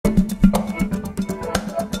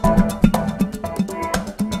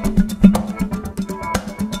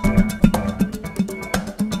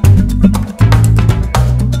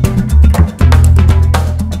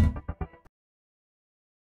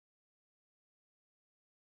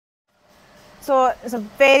So it's a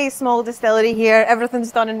very small distillery here.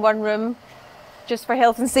 Everything's done in one room, just for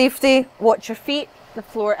health and safety. Watch your feet. The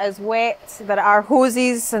floor is wet. There are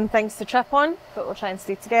hoses and things to trip on, but we'll try and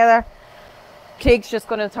stay together. Craig's just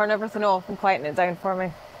going to turn everything off and quieten it down for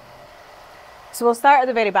me. So we'll start at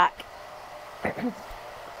the very back.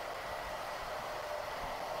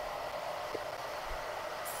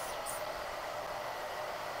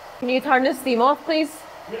 Can you turn the steam off, please?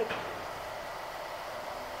 Yep.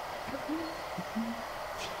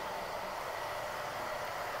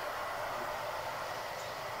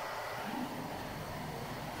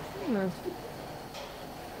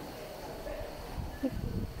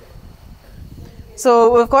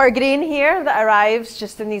 So we've got our grain here that arrives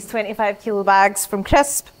just in these 25 kilo bags from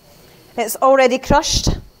Crisp. It's already crushed.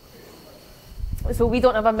 So we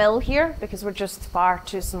don't have a mill here because we're just far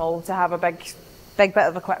too small to have a big bit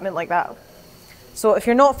of equipment like that. So if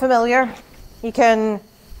you're not familiar, you can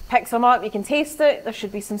pick some up, you can taste it. There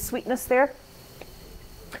should be some sweetness there.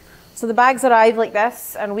 So the bags arrive like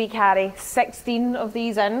this, and we carry 16 of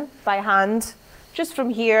these in by hand, just from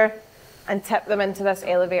here, and tip them into this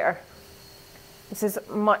elevator. This is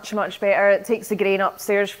much, much better. It takes the grain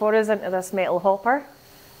upstairs for us into this metal hopper.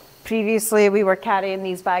 Previously, we were carrying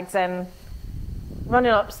these bags in,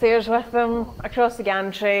 running upstairs with them, across the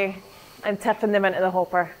gantry, and tipping them into the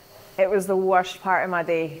hopper. It was the worst part of my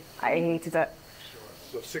day. I hated it.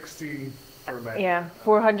 So 16 per man. Yeah,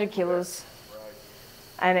 400 kilos.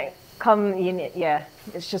 And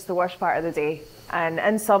it's just the worst part of the day. And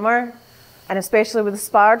in summer, and especially with the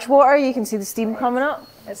sparge water, you can see the steam coming up.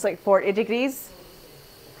 It's like 40 degrees.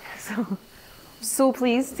 So I'm so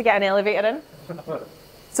pleased to get an elevator in.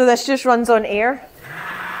 So this just runs on air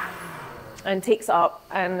and takes it up,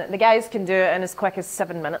 and the guys can do it in as quick as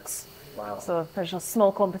 7 minutes. Wow. So there's a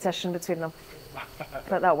small competition between them,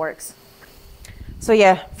 but that works. So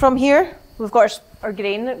yeah, from here, we've got our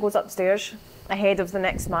grain that goes upstairs ahead of the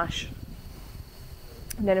next mash.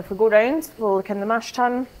 And then if we go round, we'll look in the mash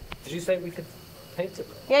tun. Did you say we could taste it?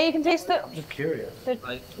 Yeah, you can taste it. I'm just curious. There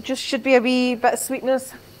just should be a wee bit of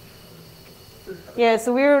sweetness. Yeah,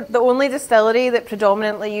 so we're the only distillery that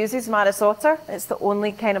predominantly uses Maris Otter. It's the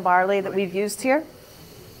only kind of barley that we've used here.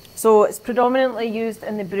 So it's predominantly used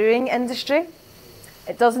in the brewing industry.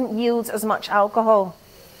 It doesn't yield as much alcohol.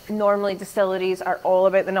 Normally distilleries are all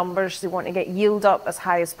about the numbers. They want to get yield up as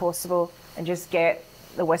high as possible and just get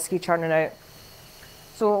the whiskey churning out.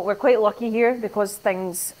 So we're quite lucky here because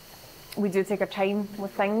we do take our time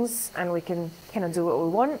with things and we can kind of do what we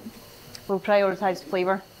want. We'll prioritise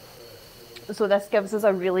flavour. So this gives us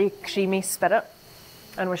a really creamy spirit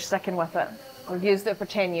and we're sticking with it. We've used it for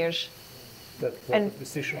 10 years. That was the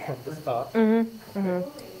decision from the start.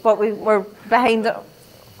 But we're behind it.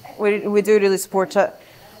 We do really support it.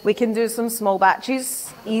 We can do some small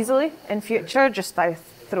batches easily in future just by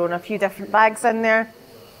throwing a few different bags in there.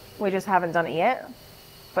 We just haven't done it yet.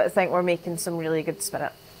 But I think we're making some really good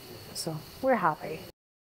spirit. So we're happy.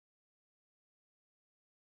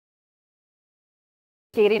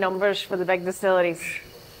 Scary numbers for the big distilleries.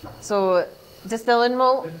 So distilling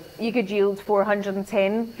malt, you could yield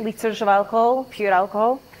 410 litres of alcohol, pure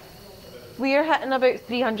alcohol. We are hitting about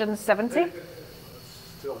 370.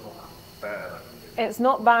 Still not bad. It's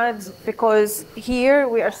not bad because here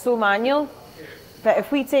we are so manual that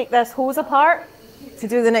if we take this hose apart to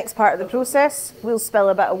do the next part of the process, we'll spill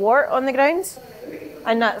a bit of wort on the ground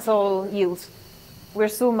and that's all yield. We're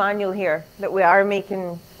so manual here that we've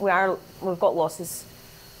got losses.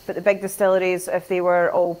 But the big distilleries, if they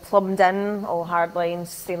were all plumbed in, all hard lines,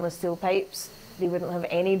 stainless steel pipes, they wouldn't have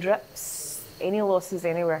any drips, any losses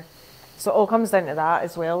anywhere. So it all comes down to that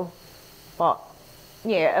as well. But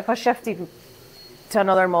yeah, if I shifted to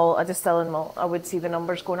another malt, a distilling malt, I would see the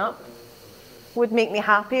numbers going up. Would make me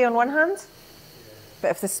happy on one hand, but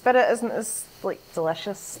if the spirit isn't as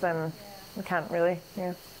delicious, then we can't really,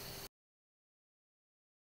 yeah.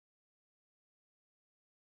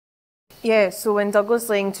 Yeah, so when Douglas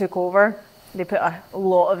Laing took over, they put a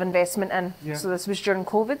lot of investment in. Yeah. So this was during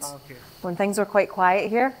COVID, when things were quite quiet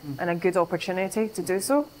here, and a good opportunity to do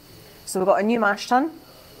so. So we got a new mash tun.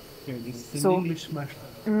 Yeah, this is an English mash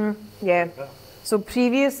tun. Yeah. So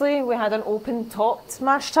previously we had an open-topped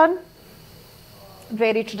mash tun,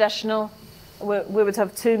 very traditional. We would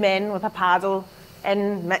have two men with a paddle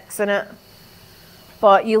in mixing it.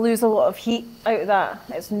 But you lose a lot of heat out of that.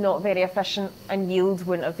 It's not very efficient and yield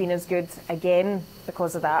wouldn't have been as good again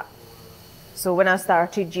because of that. So when I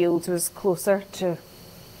started, yield was closer to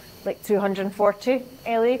like 240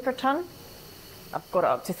 LA per tonne. I've got it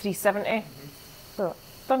up to 370. So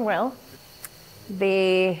done well.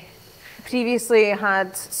 They previously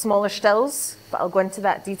had smaller stills, but I'll go into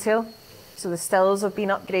that detail. So the stills have been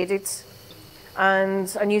upgraded.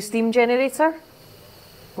 And a new steam generator.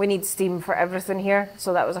 We need steam for everything here,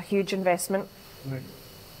 so that was a huge investment. Right.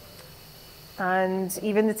 And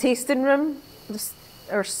even the tasting room,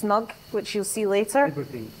 or snug, which you'll see later.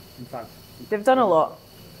 Everything, in fact. They've done a lot.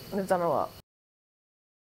 They've done a lot.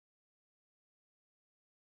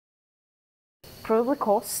 Probably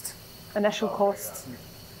cost, initial cost.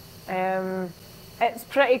 It's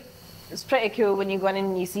pretty cool when you go in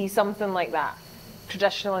and you see something like that.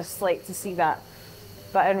 Traditionalists like to see that.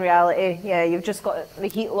 But in reality, yeah, you've just got the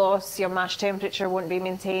heat loss, your mash temperature won't be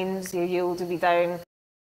maintained, your yield will be down.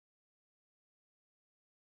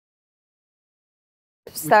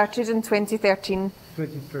 Started in 2013.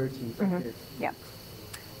 2013. Okay. Yeah.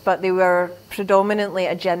 But they were predominantly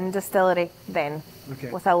a gin distillery then,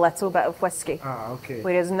 Okay. with a little bit of whiskey. Ah, okay.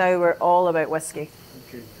 Whereas now we're all about whiskey.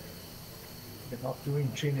 Okay. You're not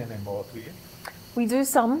doing gin anymore, do you? We do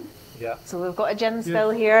some. Yeah. So we've got a gin still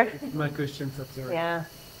here. My question's up there. Yeah.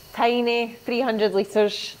 Tiny, 300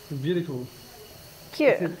 litres. Beautiful.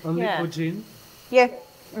 Cute. Is it only yeah. for gin? Yeah.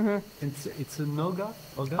 It's a Noga?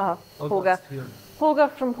 Oga? Hoga. Yeah.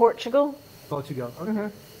 Hoga from Portugal. Portugal. Okay.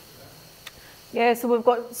 Yeah, so we've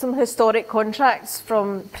got some historic contracts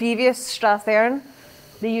from previous Strathearn.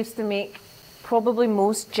 They used to make probably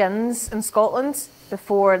most gins in Scotland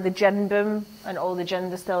before the gin boom and all the gin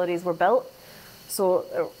distilleries were built.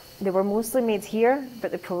 So they were mostly made here,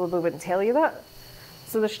 but they probably wouldn't tell you that.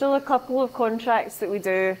 So there's still a couple of contracts that we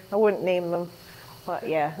do. I won't name them, but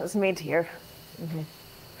yeah, it's made here.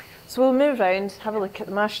 So we'll move around, have a look at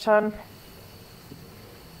the mash tun.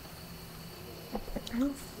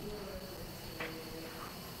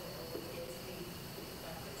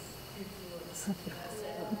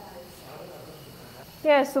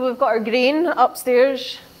 Yeah, so we've got our grain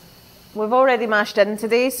upstairs. We've already mashed in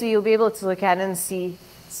today, so you'll be able to look in and see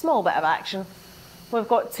a small bit of action. We've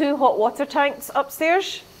got 2 hot water tanks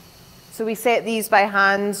upstairs. So we set these by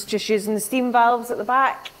hand, just using the steam valves at the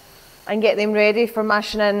back, and get them ready for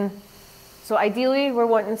mashing in. So ideally, we're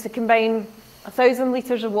wanting to combine 1,000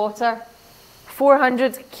 litres of water,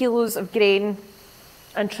 400 kilos of grain,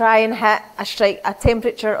 and try and hit a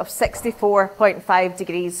temperature of 64.5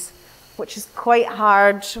 degrees, which is quite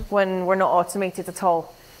hard when we're not automated at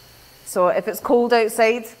all. So if it's cold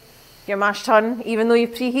outside, your mash tun, even though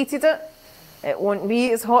you've preheated it, it won't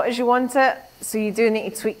be as hot as you want it. So you do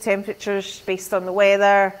need to tweak temperatures based on the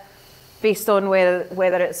weather, based on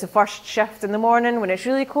whether it's the first shift in the morning when it's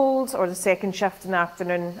really cold or the second shift in the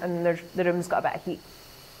afternoon and the room's got a bit of heat.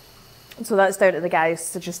 So that's down to the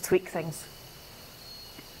guys to just tweak things.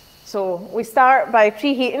 So we start by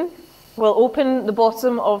preheating. We'll open the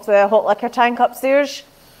bottom of the hot liquor tank upstairs.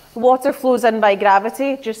 The water flows in by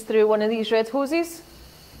gravity just through one of these red hoses.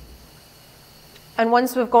 And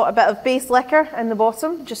once we've got a bit of base liquor in the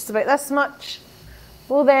bottom, just about this much,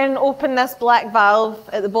 we'll then open this black valve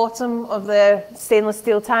at the bottom of the stainless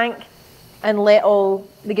steel tank and let all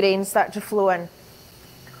the grain start to flow in.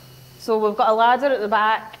 So we've got a ladder at the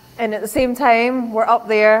back, and at the same time we're up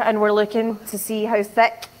there and we're looking to see how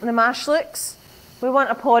thick the mash looks. We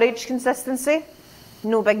want a porridge consistency,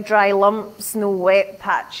 no big dry lumps, no wet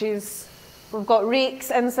patches. We've got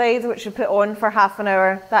rakes inside which we put on for half an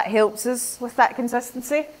hour. That helps us with that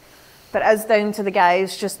consistency, but it is down to the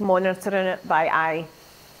guys just monitoring it by eye.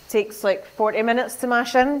 Takes like 40 minutes to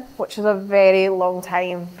mash in, which is a very long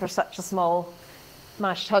time for such a small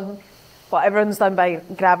mash tun. But everyone's done by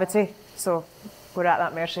gravity, so we're at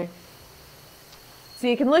that mercy. So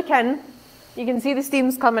you can look in, you can see the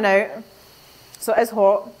steam's coming out, so it is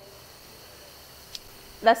hot.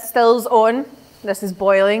 This still's on, this is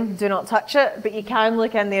boiling, do not touch it, but you can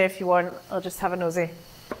look in there if you want. I'll just have a nosy.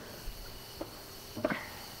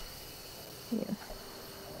 Yeah.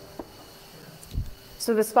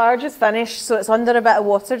 So the sparge is finished, so it's under a bit of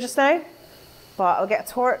water just now, but I'll get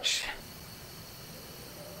a torch.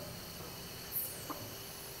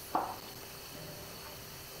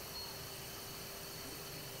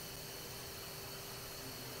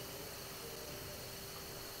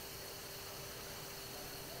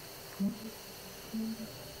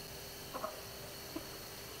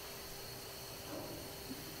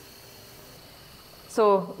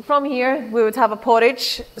 So from here, we would have a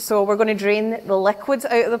porridge. So we're going to drain the liquid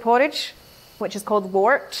out of the porridge, which is called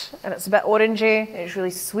wort, and it's a bit orangey, it's really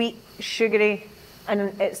sweet, sugary,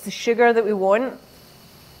 and it's the sugar that we want,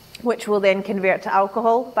 which will then convert to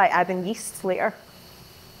alcohol by adding yeast later.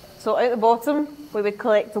 So out the bottom, we would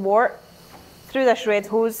collect the wort through this red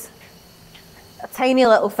hose, a tiny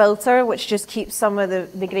little filter which just keeps some of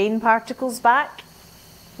the grain particles back.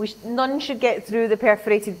 None should get through the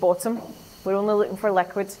perforated bottom. We're only looking for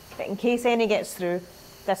liquid, but in case any gets through,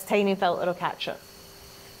 this tiny filter will catch it.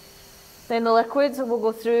 Then the liquid will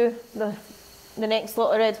go through the next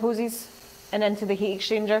lot of red hoses and into the heat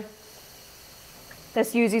exchanger.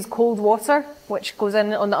 This uses cold water, which goes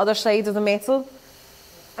in on the other side of the metal,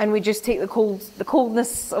 and we just take the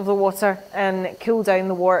coldness of the water and cool down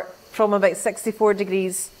the wort from about 64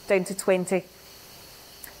 degrees down to 20.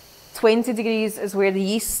 20 degrees is where the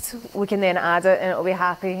yeast, we can then add it and it'll be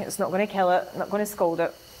happy. It's not going to kill it, not going to scald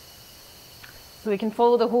it. So we can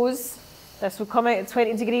follow the hose. This will come out at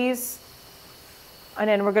 20 degrees. And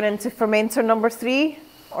then we're going into fermenter number 3,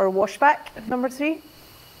 or washback number 3.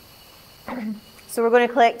 So we're going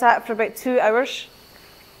to collect that for about 2 hours,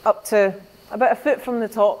 up to about a foot from the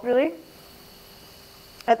top, really.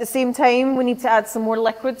 At the same time, we need to add some more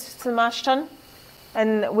liquid to the mash tun.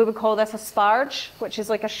 And we would call this a sparge, which is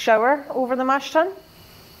like a shower over the mash tun.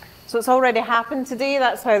 So it's already happened today.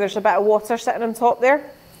 That's how there's a bit of water sitting on top there.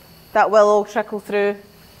 That will all trickle through,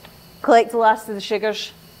 collect the last of the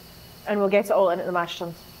sugars, and we'll get it all into the mash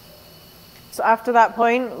tun. So after that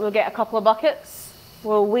point, we'll get a couple of buckets.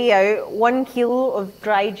 We'll weigh out 1 kilo of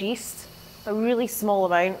dried yeast, a really small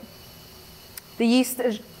amount. The yeast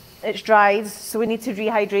it's dried, so we need to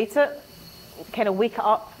rehydrate it, kind of wake it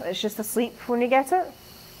up. It's just asleep when you get it.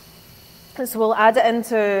 And so we'll add it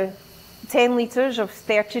into 10 litres of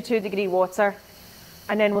 32-degree water,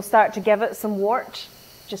 and then we'll start to give it some wort,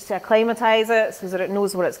 just to acclimatise it so that it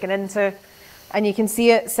knows what it's going into. And you can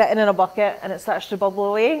see it sitting in a bucket and it starts to bubble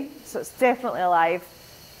away, so it's definitely alive.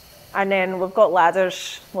 And then we've got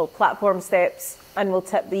ladders, well, platform steps, and we'll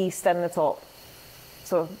tip the yeast in the top.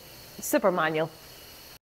 So super manual.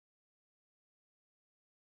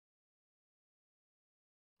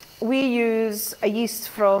 We use a yeast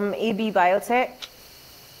from AB Biotech,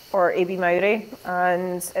 or AB Mauri,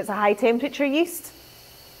 and it's a high temperature yeast.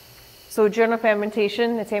 So during a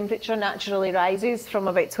fermentation, the temperature naturally rises from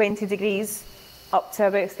about 20 degrees up to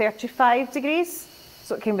about 35 degrees.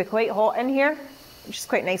 So it can be quite hot in here, which is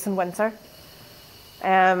quite nice in winter.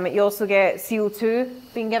 You also get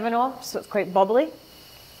CO2 being given off, so it's quite bubbly.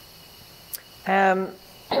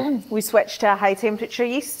 We switched to a high temperature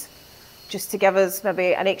yeast just to give us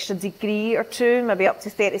maybe an extra degree or two, maybe up to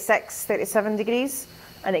 36, 37 degrees,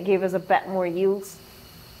 and it gave us a bit more yield,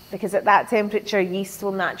 because at that temperature yeast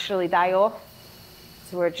will naturally die off.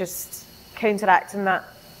 So we're just counteracting that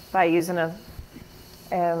by using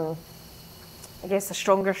I guess a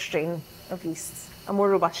stronger strain of yeast, a more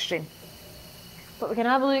robust strain. But we can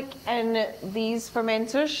have a look in these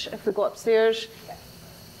fermenters if we go upstairs,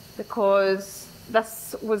 because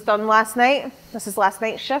this was done last night. This is last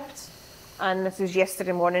night's shift, and this is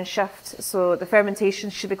yesterday morning shift. So the fermentation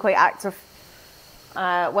should be quite active.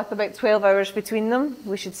 With about 12 hours between them,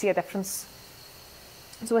 we should see a difference.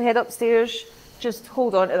 So we'll head upstairs, just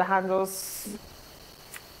hold on to the handles.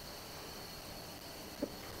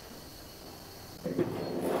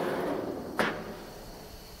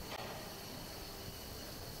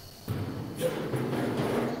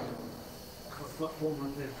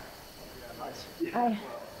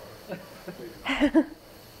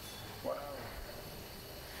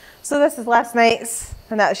 So this is last night's,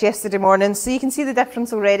 and that was yesterday morning. So you can see the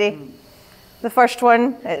difference already. The first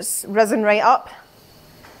one, it's risen right up.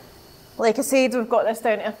 Like I said, we've got this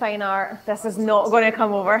down to a fine art. This is not going to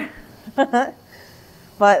come over. But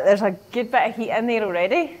there's a good bit of heat in there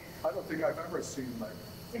already. I don't think I've ever seen like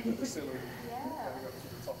the distillery heading up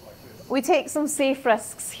to the top like this. We take some safe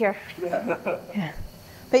risks here. Yeah.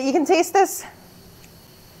 But you can taste this.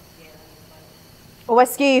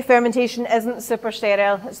 Whiskey fermentation isn't super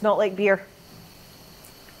sterile. It's not like beer.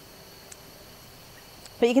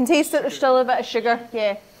 But you can taste it. There's still a bit of sugar.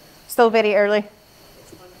 Yeah, still very early.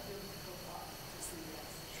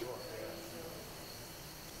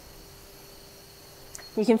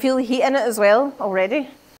 You can feel the heat in it as well already.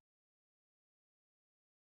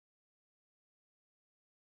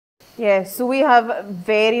 Yeah, so we have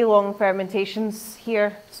very long fermentations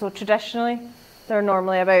here. So traditionally, they're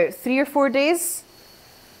normally about 3 or 4 days.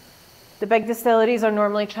 The big distilleries are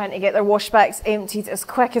normally trying to get their washbacks emptied as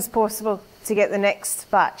quick as possible to get the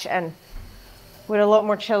next batch in. We're a lot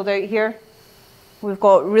more chilled out here. We've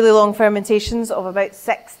got really long fermentations of about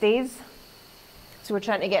 6 days. So we're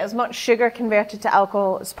trying to get as much sugar converted to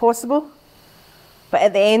alcohol as possible. But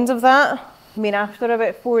at the end of that, I mean, after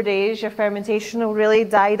about 4 days, your fermentation will really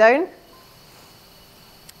die down.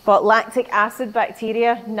 But lactic acid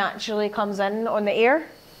bacteria naturally comes in on the air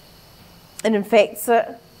and infects it,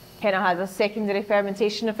 kind of has a secondary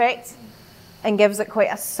fermentation effect and gives it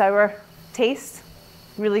quite a sour taste,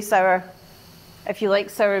 really sour. If you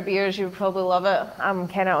like sour beers, you would probably love it. I'm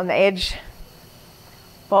kind of on the edge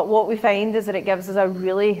But what we find is that it gives us a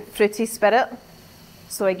really fruity spirit.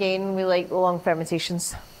 So again, we like the long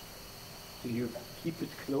fermentations. Do you keep it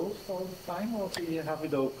closed all the time, or do you have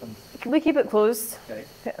it open? We keep it closed. Okay.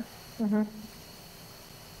 Yeah.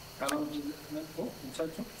 How long is it meant for in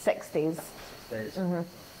total? 6 days. Days.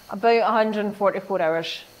 About 144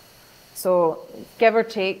 hours. So give or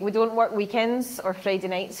take, we don't work weekends or Friday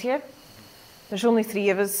nights here. There's only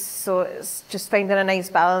 3 of us, so it's just finding a nice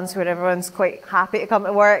balance where everyone's quite happy to come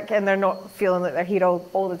to work and they're not feeling like they're here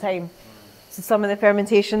all the time. So some of the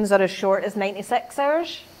fermentations are as short as 96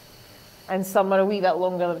 hours, and some are a wee bit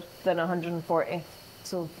longer than 140.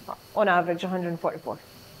 So on average, 144.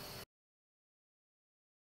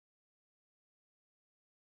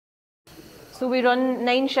 So we run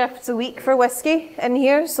 9 shifts a week for whiskey in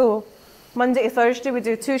here. So Monday to Thursday we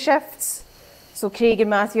do 2 shifts. So Craig and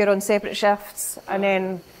Matthew are on separate shifts. And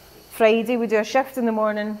then Friday we do a shift in the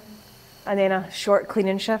morning and then a short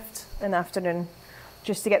cleaning shift in the afternoon,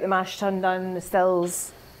 just to get the mash tun done, the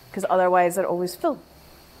stills, because otherwise they're always full.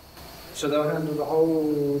 So they'll handle the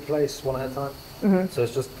whole place one at a time? So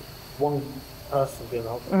it's just one person doing the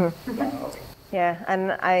whole thing? Wow, okay. Yeah,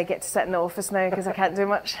 and I get to sit in the office now because I can't do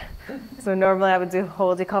much. So normally I would do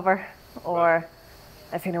holiday cover or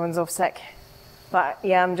if anyone's off sick. But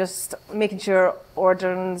yeah, I'm just making sure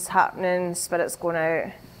ordering's happening, spirits going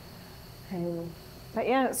out. But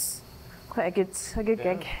yeah, it's quite a good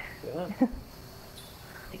gig. Yeah.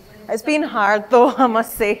 It's been hard though, I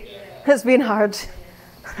must say. It's been hard.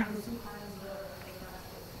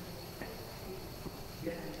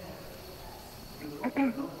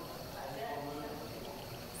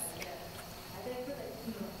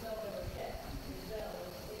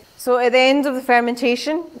 So at the end of the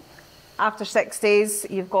fermentation, after 6 days,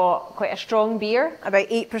 you've got quite a strong beer, about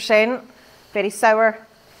 8%, very sour,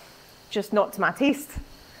 just not to my taste,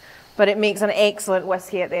 but it makes an excellent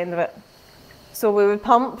whiskey at the end of it. So we would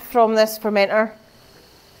pump from this fermenter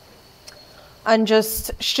and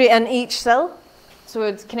just straight in each still. So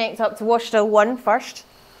we'd connect up to wash still 1 first,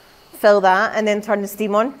 fill that, and then turn the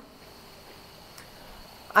steam on.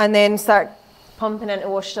 And then start pumping into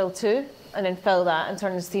wash still 2, and then fill that and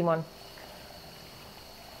turn the steam on.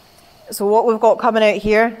 So what we've got coming out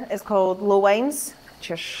here is called low wines.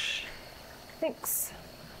 Cheers. Thanks.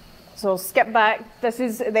 So skip back. This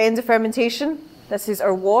is at the end of fermentation. This is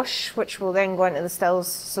our wash, which will then go into the stills.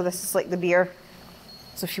 So this is like the beer.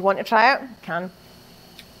 So if you want to try it, you can.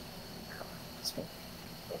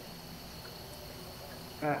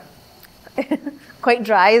 Quite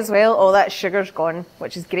dry as well. All that sugar's gone,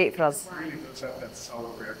 which is great for us. Really does have that sour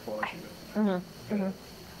rare quality.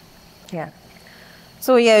 Yeah.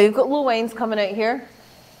 So yeah, we've got low wines coming out here.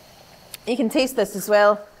 You can taste this as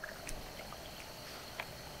well.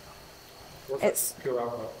 It's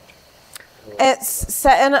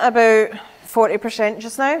sitting at about 40%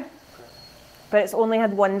 just now, but it's only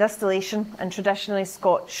had 1 distillation, and traditionally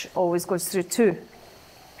Scotch always goes through 2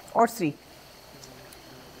 or 3.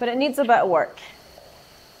 But it needs a bit of work.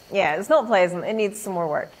 Yeah, it's not pleasant, it needs some more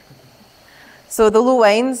work. So the low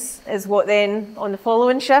wines is what then on the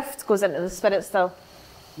following shift goes into the spirit still.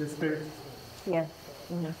 The spirit. Yeah.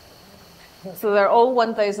 So they're all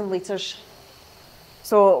 1,000 litres.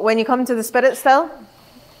 So when you come to the spirit still,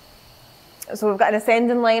 so we've got an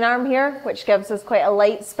ascending line arm here, which gives us quite a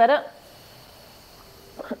light spirit.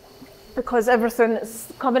 Because everything that's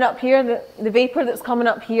coming up here, the vapour that's coming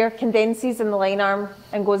up here condenses in the line arm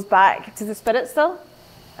and goes back to the spirit still,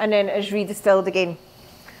 and then is redistilled again.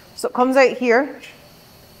 So it comes out here.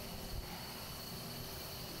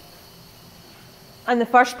 And the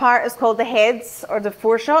first part is called the heads or the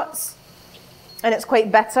foreshots. And it's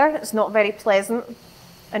quite bitter, it's not very pleasant.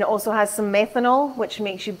 And it also has some methanol, which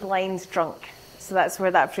makes you blind drunk. So that's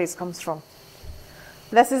where that phrase comes from.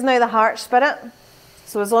 This is now the heart spirit.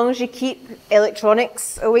 So as long as you keep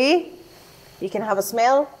electronics away, you can have a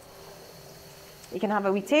smell, you can have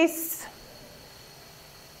a wee taste.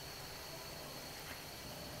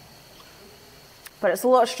 But it's a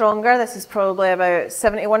lot stronger. This is probably about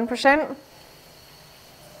 71%.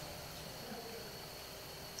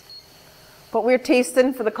 But we're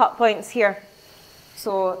tasting for the cut points here.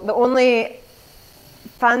 So the only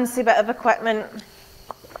fancy bit of equipment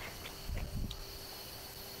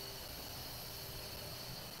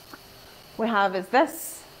we have is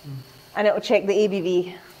this, and it will check the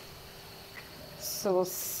ABV. So we'll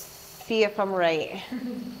see if I'm right.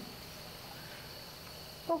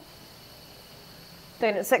 Oh.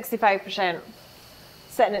 Down at 65%,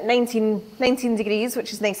 sitting at 19 degrees,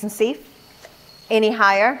 which is nice and safe. Any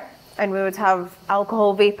higher, and we would have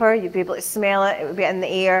alcohol vapor, you'd be able to smell it, it would be in the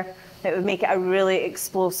air, it would make it a really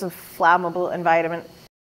explosive, flammable environment.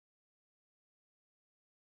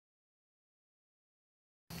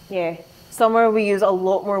 Yeah. Summer we use a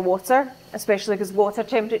lot more water, especially because water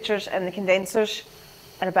temperatures in the condensers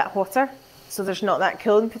are a bit hotter. So there's not that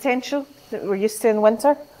cooling potential that we're used to in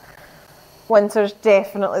winter. Winter's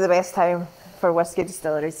definitely the best time for whisky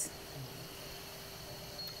distilleries.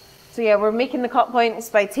 So yeah, we're making the cut points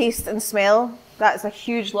by taste and smell. That's a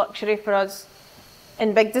huge luxury for us.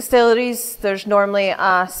 In big distilleries, there's normally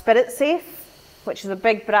a spirit safe, which is a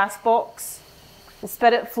big brass box. The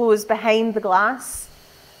spirit flows behind the glass,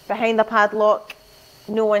 behind a padlock.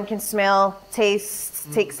 No one can smell,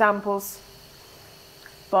 taste, take samples.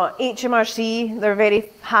 But HMRC, they're very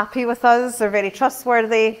happy with us. They're very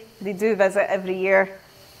trustworthy. They do visit every year.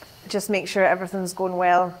 Just make sure everything's going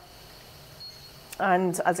well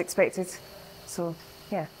and as expected. So,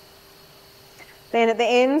 yeah. Then at the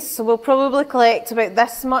end, so we'll probably collect about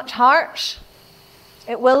this much harsh.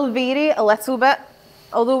 It will vary a little bit.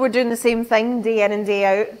 Although we're doing the same thing day in and day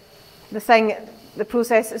out, the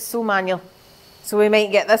process is so manual. So we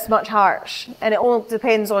might get this much harsh, and it all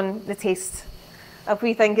depends on the taste. If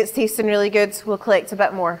we think it's tasting really good, we'll collect a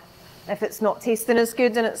bit more. If it's not tasting as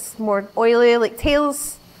good and it's more oily, like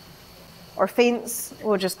tails or faints,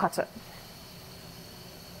 we'll just cut it.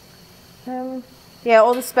 Yeah,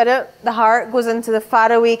 all the spirit, the heart goes into the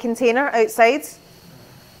faraway container outside.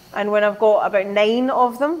 And when I've got about 9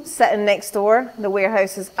 of them sitting next door, the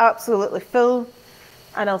warehouse is absolutely full.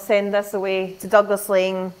 And I'll send this away to Douglas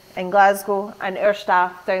Laing in Glasgow, and our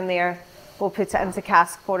staff down there will put it into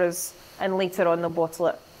cask for us, and later on they'll bottle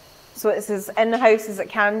it. So it's as in-house as it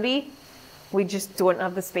can be. We just don't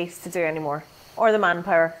have the space to do anymore, or the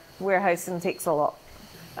manpower. Warehousing takes a lot.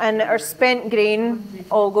 And our spent grain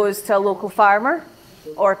all goes to a local farmer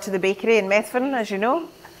or to the bakery in Methven, as you know.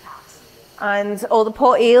 And all the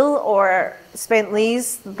pot ale or spent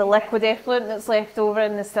lees, the liquid effluent that's left over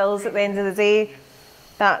in the stills at the end of the day,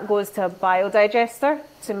 that goes to a biodigester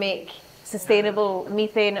to make sustainable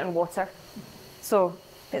methane and water. So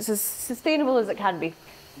it's as sustainable as it can be.